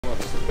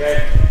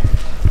Okay?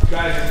 You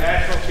guys are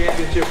national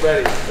championship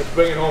ready. Let's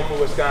bring it home for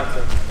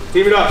Wisconsin.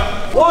 Team it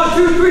up. 1,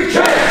 2, 3,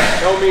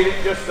 check! No meeting,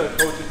 just the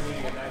coaches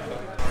meeting at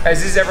 9:30.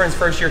 Guys, this is everyone's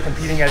first year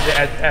competing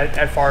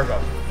at Fargo.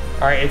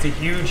 All right, it's a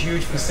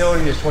huge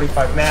facility. There's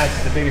 25 mats.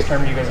 It's the biggest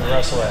tournament you guys have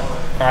wrestled at.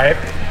 All right.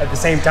 At the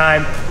same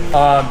time,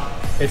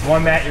 it's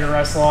one mat you're gonna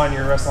wrestle on.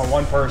 You're gonna wrestle on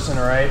one person.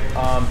 All right.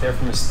 They're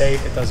from the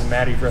state. It doesn't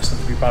matter. You've wrestled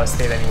to people out of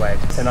state anyway.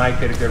 Tonight,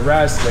 get a good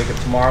rest. Wake up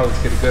tomorrow.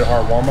 Let's get a good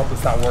hard warm up.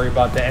 Let's not worry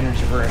about the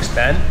energy we're gonna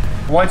expend.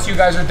 Once you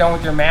guys are done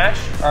with your match,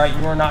 all right,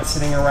 you are not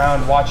sitting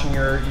around watching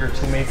your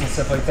teammates and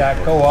stuff like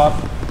that. Go up,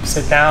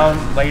 sit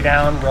down, lay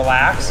down,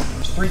 relax.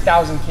 There's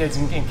 3,000 kids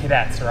in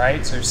cadets, all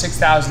right? So there's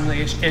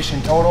 6,000-ish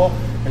in total.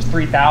 There's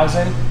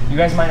 3,000. You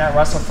guys might not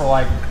wrestle for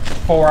like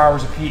 4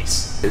 hours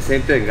apiece. The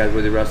same thing, guys,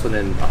 whether you're wrestling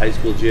in a high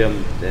school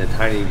gym, in a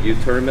tiny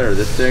youth tournament, or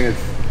this thing,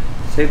 it's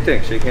the same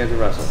thing. Shake hands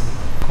and wrestle.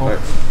 Cool. All right.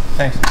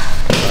 Thanks.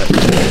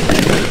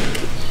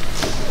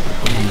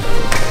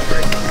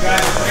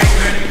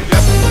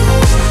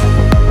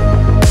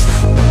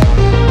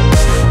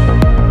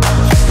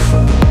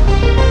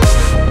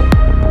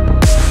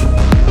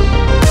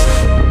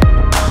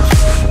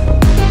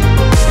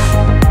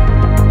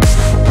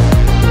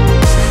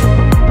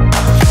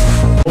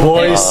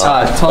 Boys,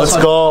 let's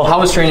go. How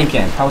was training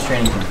camp? How was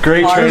training camp?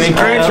 Great training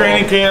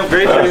camp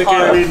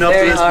leading up to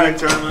this big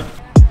tournament.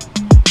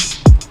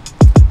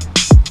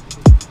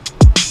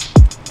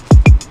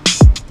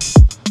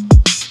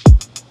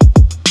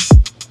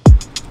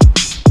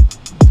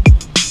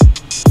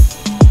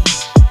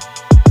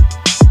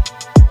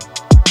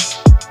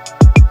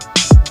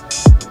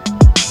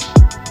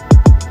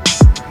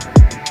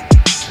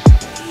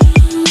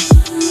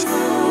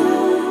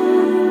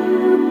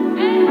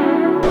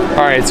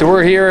 All right, so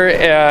we're here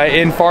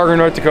in Fargo,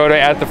 North Dakota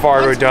at the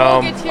Fargo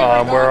Dome,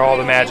 where all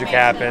the magic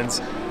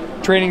happens.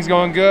 Training's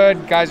going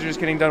good. Guys are just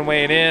getting done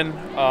weighing in,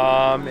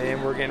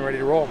 and we're getting ready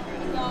to roll.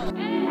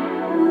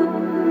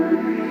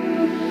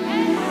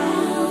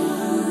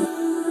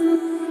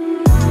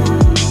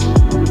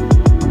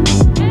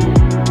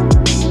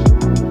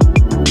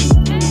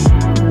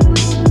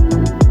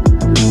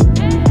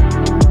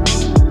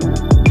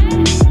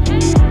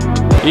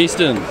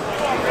 Easton.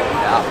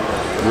 Yeah.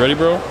 You ready,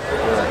 bro?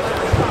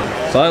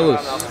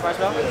 Silas.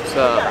 What's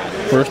up?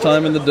 First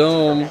time in the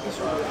dome.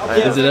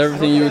 Is it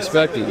everything you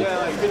expected?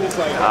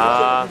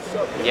 Yeah.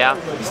 Yeah?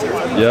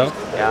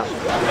 Yeah.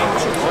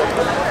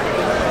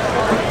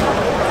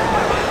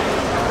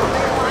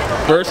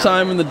 First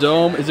time in the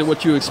dome, is it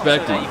what you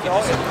expected?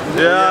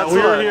 Yeah, we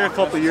were here a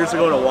couple years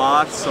ago to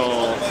watch,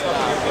 so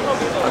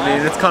I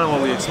mean, it's kind of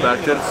what we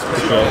expected.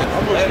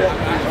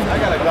 I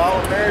got a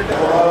golf there.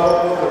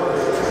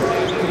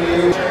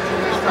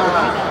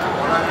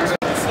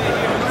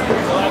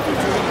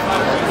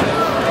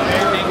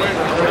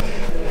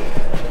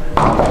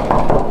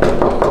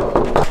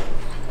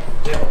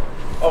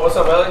 What's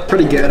up, Ellie?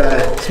 Pretty good.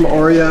 Some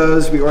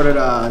Oreos. We ordered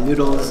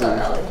noodles.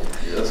 And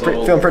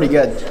feeling pretty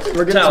good.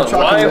 We're getting some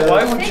chocolate.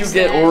 Why would you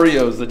get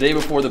Oreos the day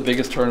before the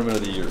biggest tournament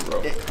of the year,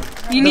 bro?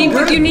 You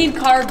need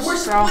carbs, We're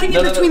splitting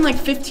it between like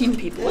 15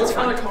 people. What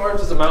kind of carbs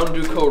does a Mountain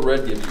Dew Code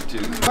Red give you,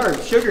 too?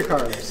 Carbs, sugar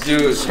carbs.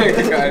 Dude,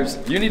 sugar carbs.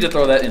 You need to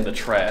throw that in the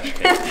trash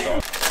can.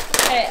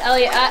 Hey,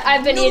 Elliot,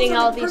 I've been eating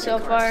healthy so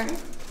far,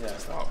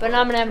 but now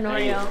I'm gonna have an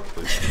Oreo.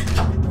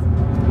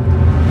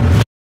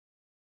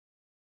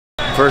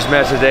 First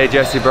match of the day,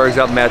 Jesse Berg's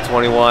up mat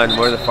 21.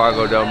 We're in the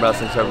Fargo Dome.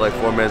 Wrestling started like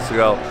 4 minutes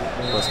ago.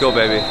 Let's go,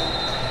 baby.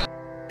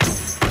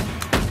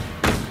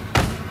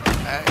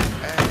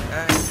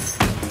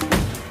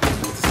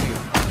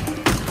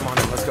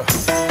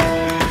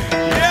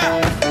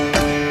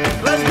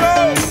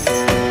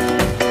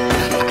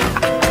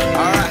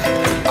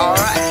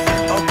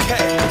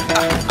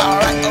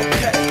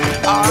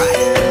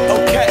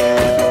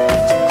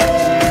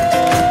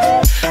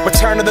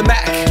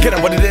 Get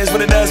on what it is,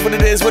 what it does, what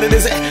it is, what it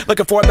isn't.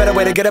 Looking for a better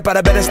way to get up out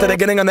of bed instead of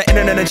getting on the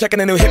internet and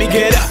checking a new hit. Me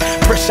get up,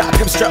 first shot,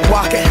 come strut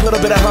walking. A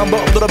little bit of humble,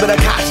 a little bit of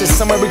cautious.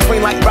 Somewhere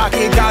between like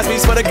Rocky and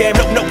Cosby's for the game.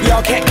 Nope, nope,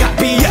 y'all can't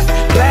copy yet.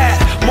 Glad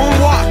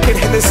moonwalking,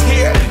 and this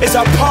here is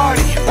our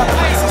party. The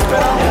place has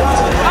been on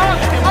fire,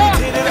 and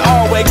we did it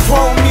all with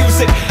chrome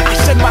music. I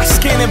shed my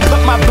skin and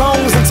put my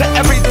bones into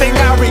everything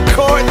I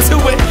record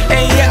to it.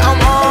 And yeah, I'm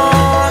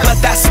on.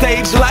 Let that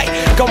stage light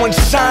go and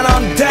shine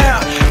on down.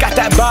 Got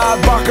that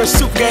Bob Barker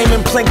suit game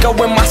and Plinko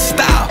in my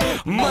style.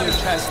 Your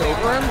chest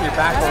over him, your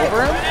back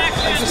over him,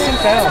 and just sink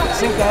down to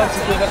give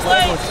that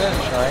level of finish,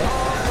 alright?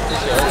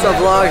 What's up,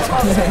 vlog?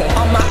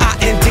 On my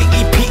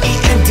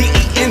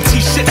INDEPENDENT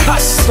shit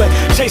hustling.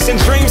 Chasing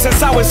dreams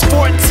since I was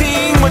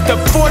 14 with the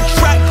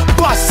 4-track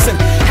bustin'.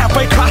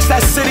 Halfway across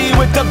that city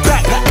with the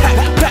back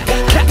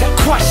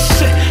crush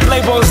shit.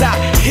 Labels out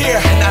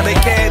here, now they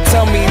can't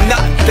tell me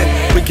nothing.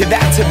 We give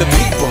that to the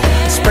people,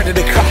 spread it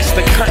across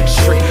the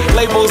country.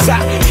 Labels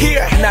out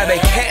here, now they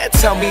can't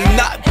tell me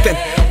nothing.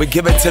 We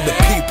give it to the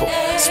people,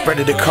 spread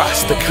it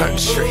across the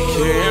country.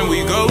 Here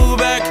we go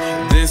back,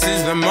 this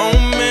is the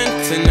moment.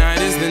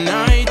 Tonight is the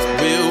night,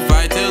 we'll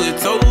fight till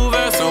it's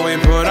over. So we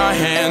put our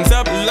hands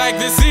up like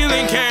the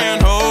ceiling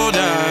can't hold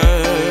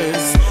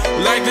us.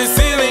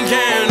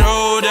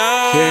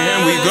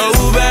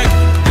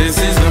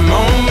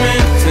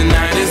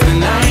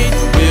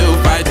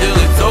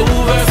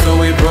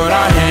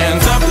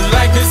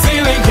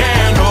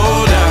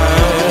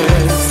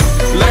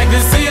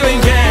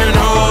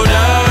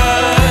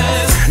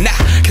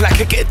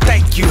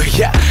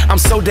 I'm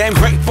so damn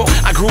grateful.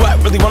 I grew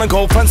up really wanna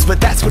go fronts, but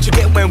that's what you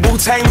get when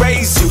Wu-Tang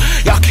raised you.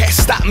 Y'all can't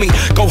stop me.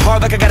 Go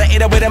hard like I got an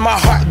 808 in my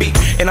heartbeat.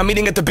 And I'm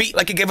eating at the beat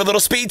like it gave a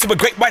little speed to a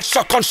great white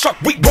shark on Shark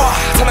Week. Raw,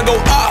 time to go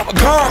up,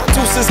 gone.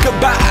 Deuces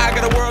goodbye. I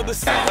got a world to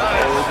see.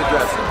 Always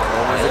aggressive,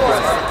 always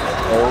aggressive,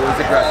 always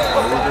aggressive,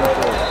 moving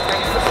forward.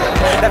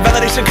 That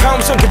validation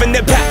comes from giving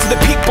it back to the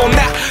people.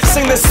 Now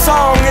sing this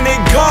song and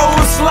it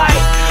goes like,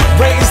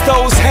 raise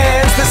those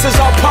hands, this is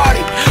our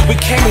party. We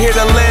came here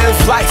to live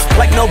life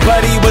like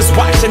nobody was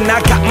watching.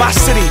 I got my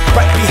city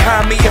right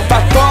behind me. If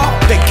I fall,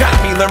 they got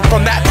me. Learn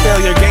from that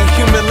failure, gain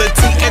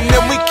humility, and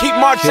then we keep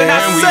marching.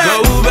 Can we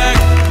go back?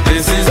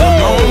 This is the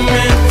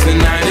moment.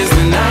 Tonight is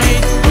the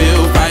night.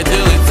 We'll fight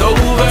till it's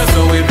over.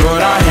 So we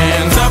put our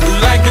hands up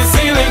like the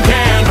ceiling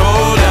can't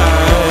hold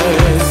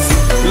us.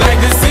 Like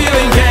the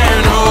ceiling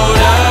can't hold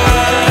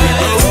us.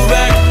 Go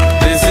back.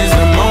 This is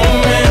the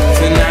moment.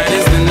 Tonight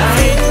is the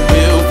night.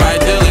 We'll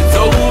fight till it's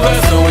over.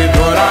 So we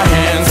put our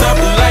hands up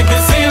like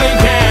the ceiling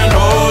can't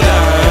hold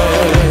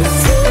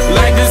us.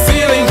 Like the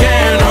ceiling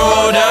can't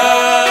hold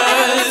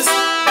us.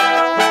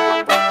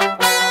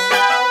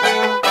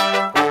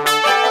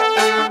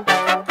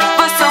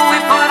 So we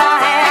put our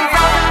hands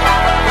up. So we put our hands up.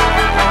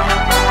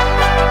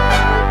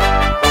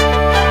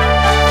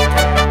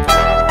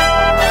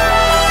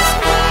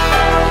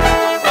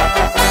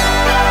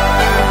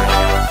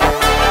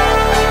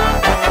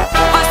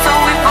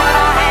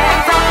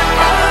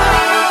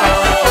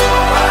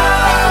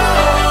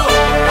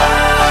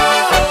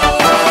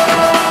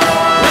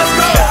 Let's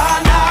go.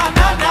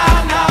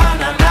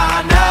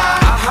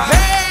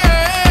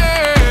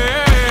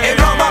 And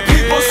all my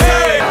people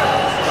say,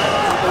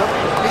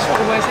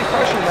 When I say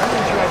crush him, I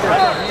want you out there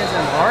put hands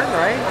on hard,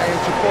 right? I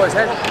want you pull his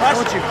head. I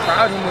want you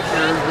crowd him with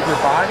your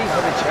body,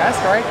 with your chest,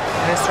 right?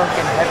 And then start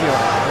getting heavy on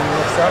him. When he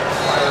lifts up,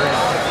 fire in.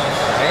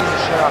 Okay,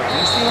 just shut up.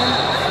 You see him?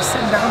 Just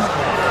sit him down with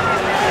him.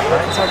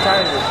 Right? That's how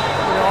tired it is.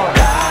 You know,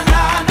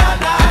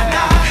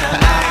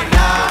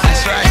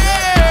 that's right.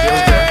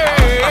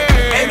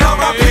 And all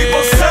my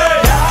people say,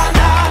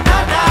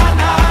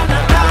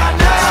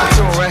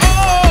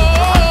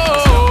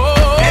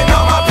 and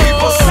all my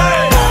people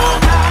say,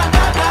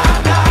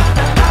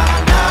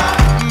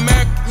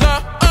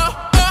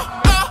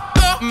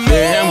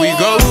 Can we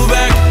go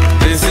back?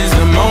 This is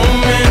the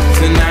moment.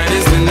 Tonight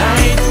is the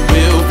night.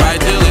 We'll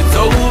fight till it's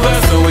over.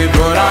 So we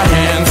put our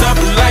hands up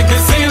like the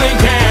ceiling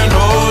can't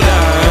hold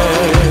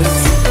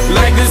us.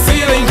 Like the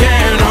ceiling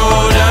can't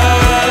hold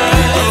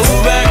us.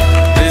 Go back.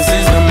 This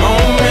is the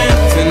moment.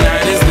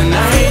 Tonight is the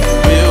night.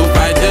 We'll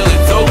fight till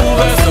it's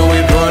over. So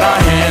we put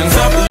our hands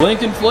up.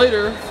 Lincoln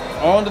Flater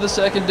on to the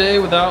second day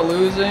without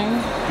losing.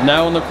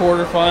 Now in the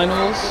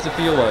quarterfinals. What's it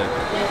feel like?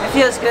 It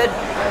feels good.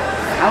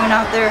 I went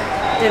out there,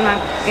 did my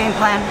game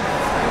plan,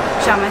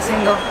 shot my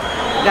single,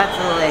 got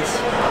to the lace.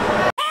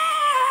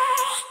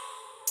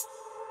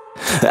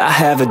 I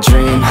have a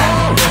dream,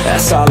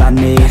 that's all I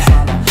need.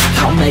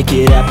 I'll make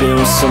it happen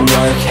with some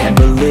work and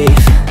belief.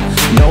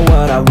 Know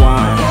what I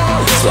want,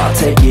 so I'll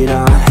take it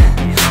on.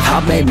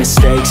 I've made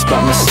mistakes,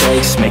 but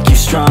mistakes make you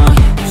strong.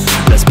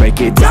 Let's break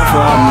it down for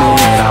a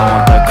minute. I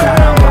want the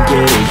crown, I'm gon'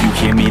 get it. You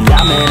hear me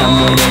loud, man, I'm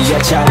winning. Yeah,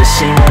 try to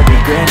see me be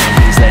grinning.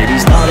 These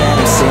ladies know that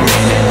I'm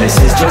sinning, and this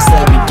is just the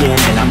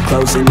beginning. I'm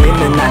closing in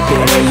the night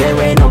getting. There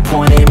ain't no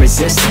point in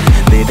resisting.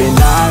 Living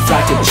life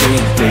like a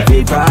dream, live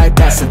it right,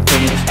 that's the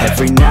thing.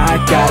 Every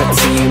night got a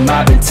team,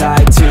 I've been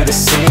tied to the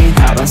scene.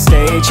 Out on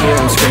stage, here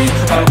I'm screaming,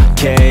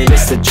 okay,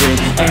 this a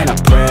dream. And I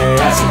pray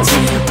as a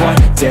team,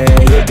 one day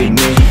it'll be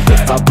me.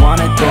 If I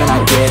want it, then I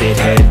get it.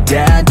 Head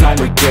down,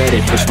 don't regret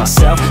it. Push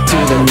myself to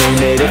the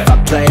limit. If I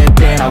play it,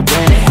 then I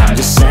win it. I'm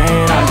just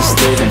saying, I'm just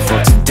living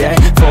for today.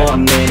 For a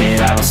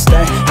minute, I don't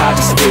stay, I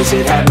just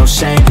visit. Have no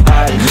shame,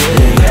 I admit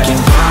it. They can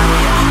count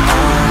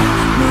on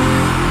me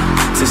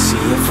to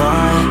see if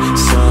I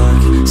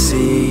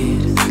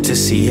succeed, to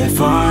see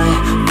if I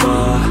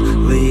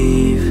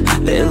believe.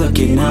 They're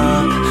looking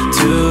up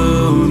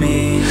to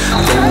me.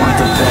 They want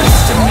the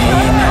best of me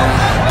now,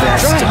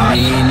 best of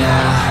me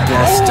now,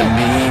 best of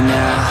me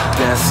now,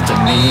 best of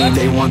me.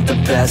 They want the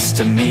best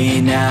of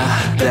me now,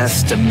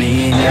 best of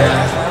me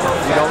now.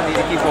 You don't need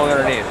to keep going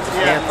underneath. Just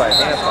hand fight,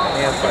 hand fight,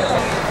 hand fight.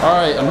 All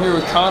right, I'm here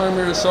with Connor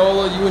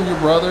Mirasola. You and your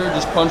brother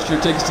just punched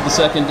your tickets to the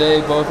second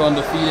day, both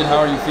undefeated. How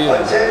are you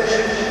feeling?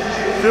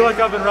 I feel like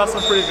I've been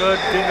wrestling pretty good,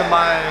 getting to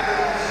my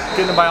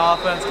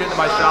offense, getting to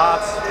my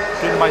shots,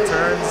 getting to my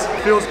turns.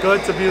 It feels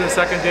good to be the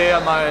second day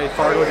on my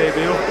Fargo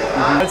debut.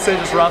 I'd say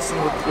just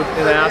wrestling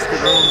in the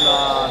Askren room.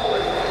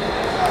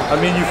 I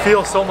mean, you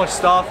feel so much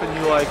stuff, and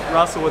you like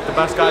wrestle with the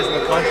best guys in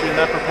the country, and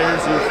that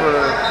prepares you for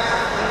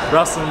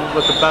wrestling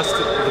with the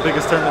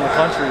biggest tournament in the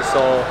country.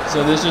 So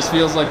this just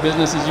feels like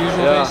business as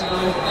usual,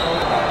 basically.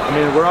 I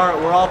mean, we're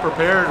all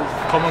prepared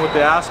coming with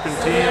the Askren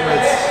team. It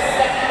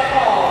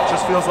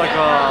just feels like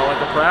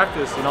a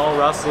practice, you know,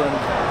 wrestling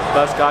the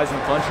best guys in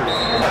the country.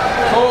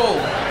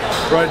 Cold.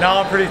 Right now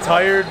I'm pretty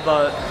tired,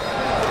 but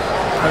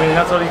I mean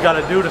that's what you got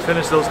to do to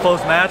finish those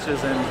close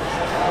matches. And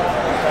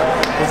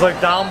it was like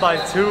down by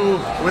 2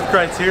 with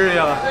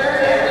criteria,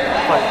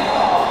 like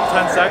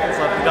 10 seconds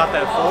left, we got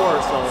that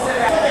 4, so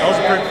that was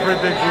a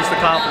pretty big boost of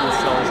confidence.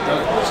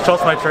 So just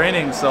trust my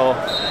training, so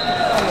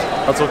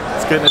that's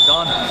what's getting it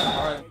done.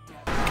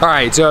 All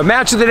right, so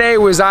match of the day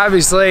was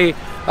obviously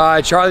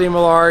Charlie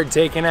Millard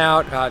taking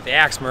out the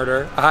Axe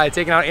Murder,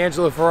 taking out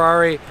Angelo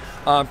Ferrari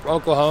from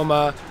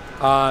Oklahoma.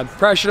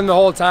 Pressured him the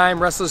whole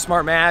time. Wrestled a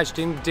smart match.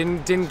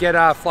 Didn't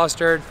get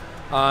flustered.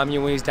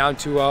 When he's down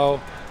 2-0.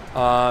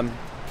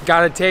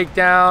 Got a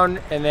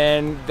takedown, and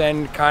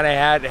then kind of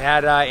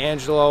had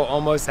Angelo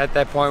almost at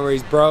that point where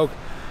he's broke.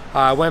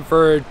 Went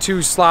for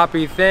 2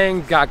 sloppy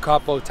things. Got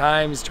caught both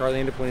times. Charlie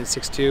ended up winning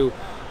 6-2.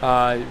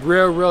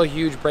 Real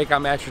huge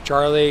breakout match for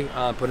Charlie.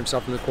 Put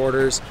himself in the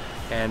quarters,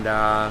 and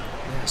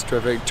it's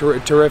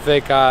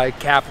terrific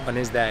cap on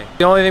his day.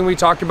 The only thing we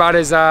talked about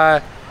is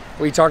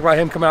we talked about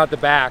him coming out the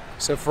back.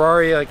 So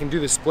Ferrari can do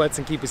the splits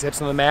and keep his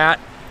hips on the mat.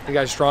 He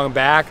got a strong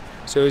back.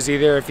 So it was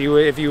either if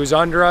he was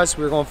under us,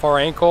 we were going far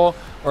ankle,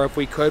 or if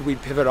we could,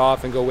 we'd pivot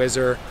off and go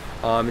whizzer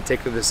and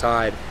take to the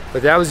side.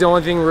 But that was the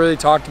only thing we really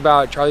talked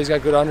about. Charlie's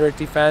got good underhook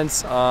defense.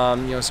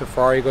 So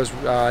Ferrari goes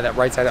that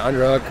right side of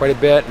underhook quite a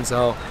bit. And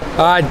so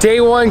day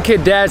 1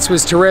 cadets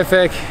was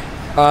terrific.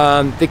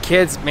 The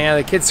kids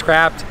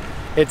scrapped.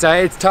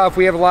 It's tough.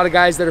 We have a lot of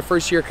guys that are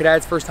first-year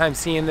cadets, first time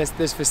seeing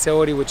this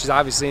facility, which is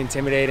obviously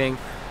intimidating.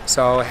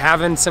 So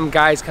having some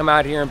guys come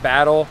out here and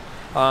battle,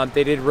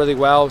 they did really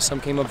well. Some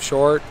came up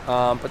short,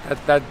 but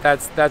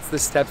that's the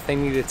steps they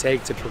need to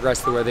take to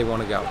progress to where they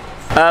want to go.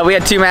 We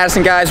had 2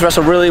 Madison guys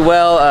wrestle really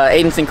well,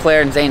 Aiden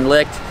Sinclair and Zane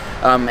Licht.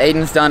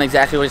 Aiden's done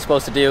exactly what he's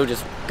supposed to do,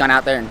 just gone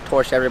out there and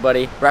torched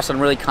everybody. Wrestling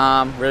really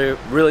calm,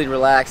 really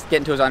relaxed,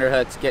 getting to his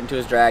underhooks, getting to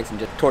his drags, and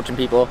just torching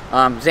people.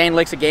 Zane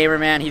Licht's a gamer,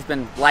 man. He's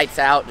been lights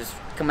out, just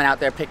coming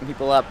out there, picking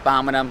people up,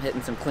 bombing them,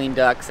 hitting some clean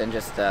ducks, and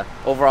just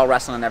overall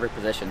wrestling in every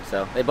position.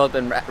 So they've both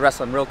been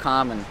wrestling real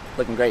calm and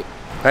looking great.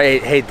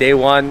 Hey, day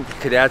 1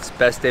 cadets,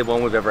 best day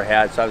 1 we've ever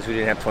had. So obviously we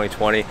didn't have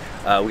 2020.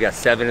 We got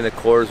 7 in the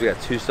quarters. We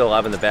got 2 still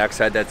alive in the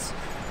backside. That's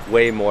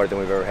way more than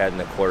we've ever had in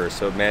the quarters.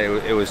 So man,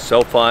 it was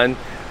so fun.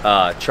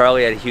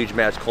 Charlie had a huge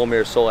match.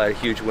 Colmir Soul had a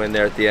huge win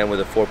there at the end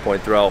with a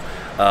 4-point throw.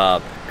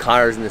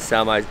 Connor's in the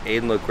semis.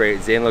 Aiden looked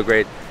great. Zane looked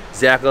great.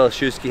 Zach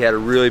Leszewski had a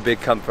really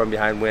big come from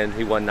behind win.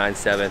 He won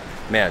 9-7.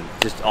 Man,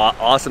 just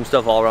awesome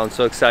stuff all around.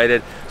 So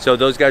excited. So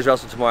those guys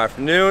wrestle tomorrow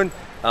afternoon.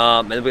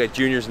 And then we got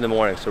juniors in the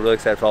morning. So really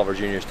excited for all of our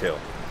juniors too.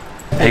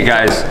 Hey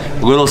guys,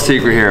 little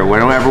secret here.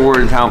 Whenever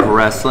we're in town for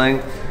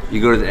wrestling,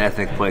 you go to the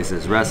ethnic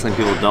places. Wrestling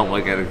people don't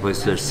like ethnic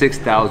places. There's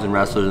 6,000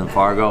 wrestlers in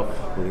Fargo.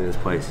 Look at this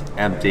place,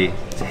 empty.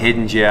 It's a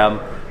hidden gem.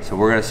 So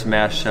we're gonna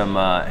smash some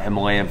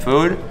Himalayan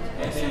food.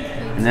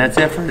 And that's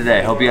it for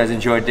today. Hope you guys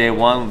enjoyed day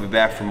 1. We'll be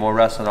back for more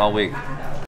wrestling all week.